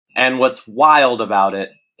And what's wild about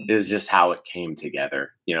it is just how it came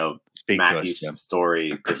together. You know, Mackey's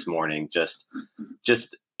story this morning, just,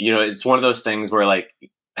 you know, it's one of those things where like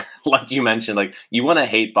you mentioned, like you want to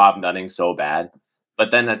hate Bob Nutting so bad,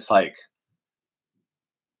 but then it's like,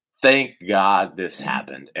 thank God this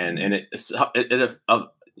happened. And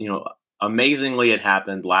you know, amazingly it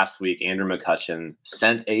happened last week. Andrew McCutchen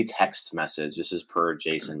sent a text message. This is per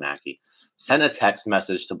Jason Mackey. Sent a text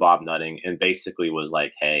message to Bob Nutting and basically was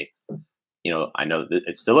like, hey, you know, I know that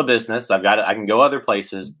it's still a business. I can go other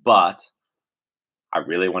places, but I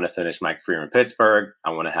really want to finish my career in Pittsburgh. I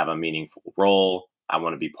want to have a meaningful role. I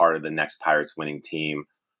want to be part of the next Pirates winning team.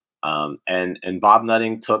 And Bob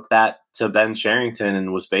Nutting took that to Ben Cherington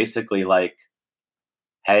and was basically like,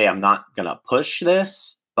 hey, I'm not going to push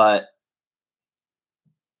this, but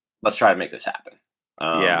let's try to make this happen.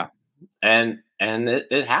 And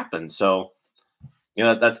it happened. So, you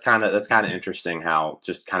know, that's kind of interesting how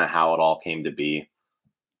it all came to be.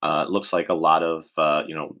 It looks like a lot of,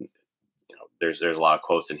 you know, there's a lot of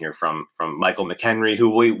quotes in here from Michael McHenry,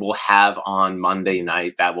 who we will have on Monday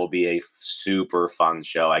night. That will be a super fun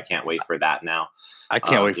show. I can't wait for that now. I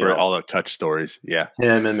can't wait for all the Cutch stories. Yeah.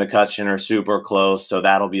 Him and McCutchen are super close. So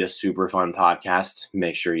that'll be a super fun podcast.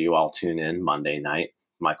 Make sure you all tune in Monday night.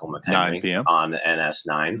 Michael McHenry 9 p.m. on the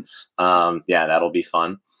NS9. Yeah, that'll be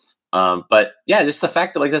fun. But yeah, just the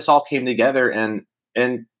fact that like this all came together and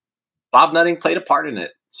Bob Nutting played a part in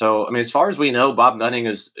it. So, I mean, as far as we know, Bob Nutting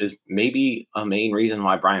is maybe a main reason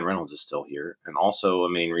why Brian Reynolds is still here, and also a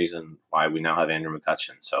main reason why we now have Andrew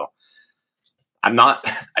McCutchen. So, I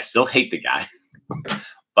still hate the guy,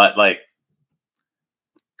 but like,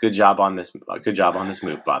 good job on this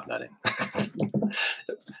move, Bob Nutting.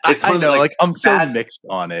 I know, like I'm so mixed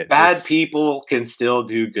on it. Bad people can still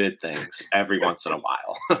do good things every once in a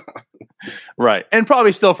while. Right. And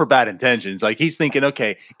probably still for bad intentions. Like he's thinking,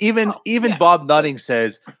 okay, even Bob Nutting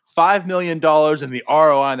says $5 million and the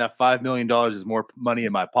ROI on that $5 million is more money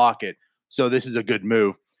in my pocket. So this is a good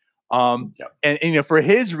move. And you know, for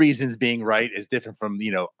his reasons being right is different from,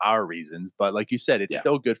 you know, our reasons. But like you said, it's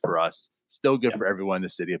still good for us, still good for everyone in the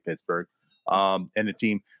city of Pittsburgh and the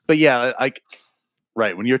team. But yeah, like,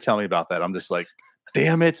 right. When you're telling me about that, I'm just like,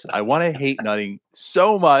 damn it. I want to hate Nutting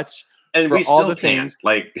so much. And for we all still the things,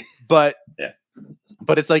 like, but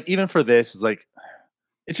it's like, even for this, it's like,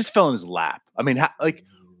 it just fell in his lap. I mean, like,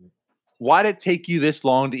 why did it take you this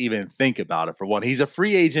long to even think about it? For one, he's a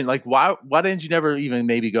free agent. Like, why didn't you never even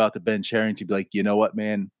maybe go out to Ben Cherington to be like, you know what,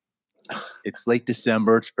 man, it's late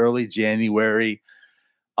December, it's early January.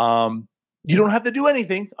 You don't have to do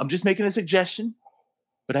anything. I'm just making a suggestion.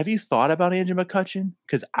 But have you thought about Andrew McCutchen?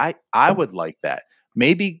 Because I would like that.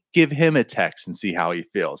 Maybe give him a text and see how he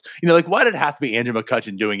feels. You know, like, why did it have to be Andrew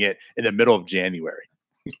McCutchen doing it in the middle of January?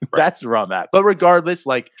 That's where I'm at. But regardless,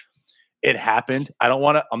 like, it happened.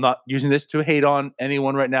 I'm not using this to hate on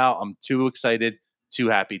anyone right now. I'm too excited, too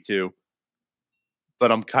happy to.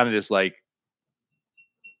 But I'm kind of just like,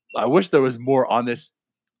 I wish there was more on this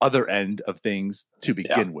other end of things to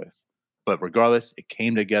begin with. But regardless, it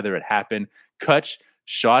came together. It happened. Cutch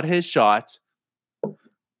shot his shot.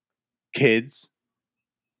 Kids,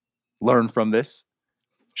 learn from this.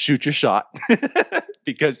 Shoot your shot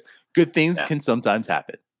because good things can sometimes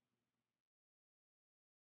happen.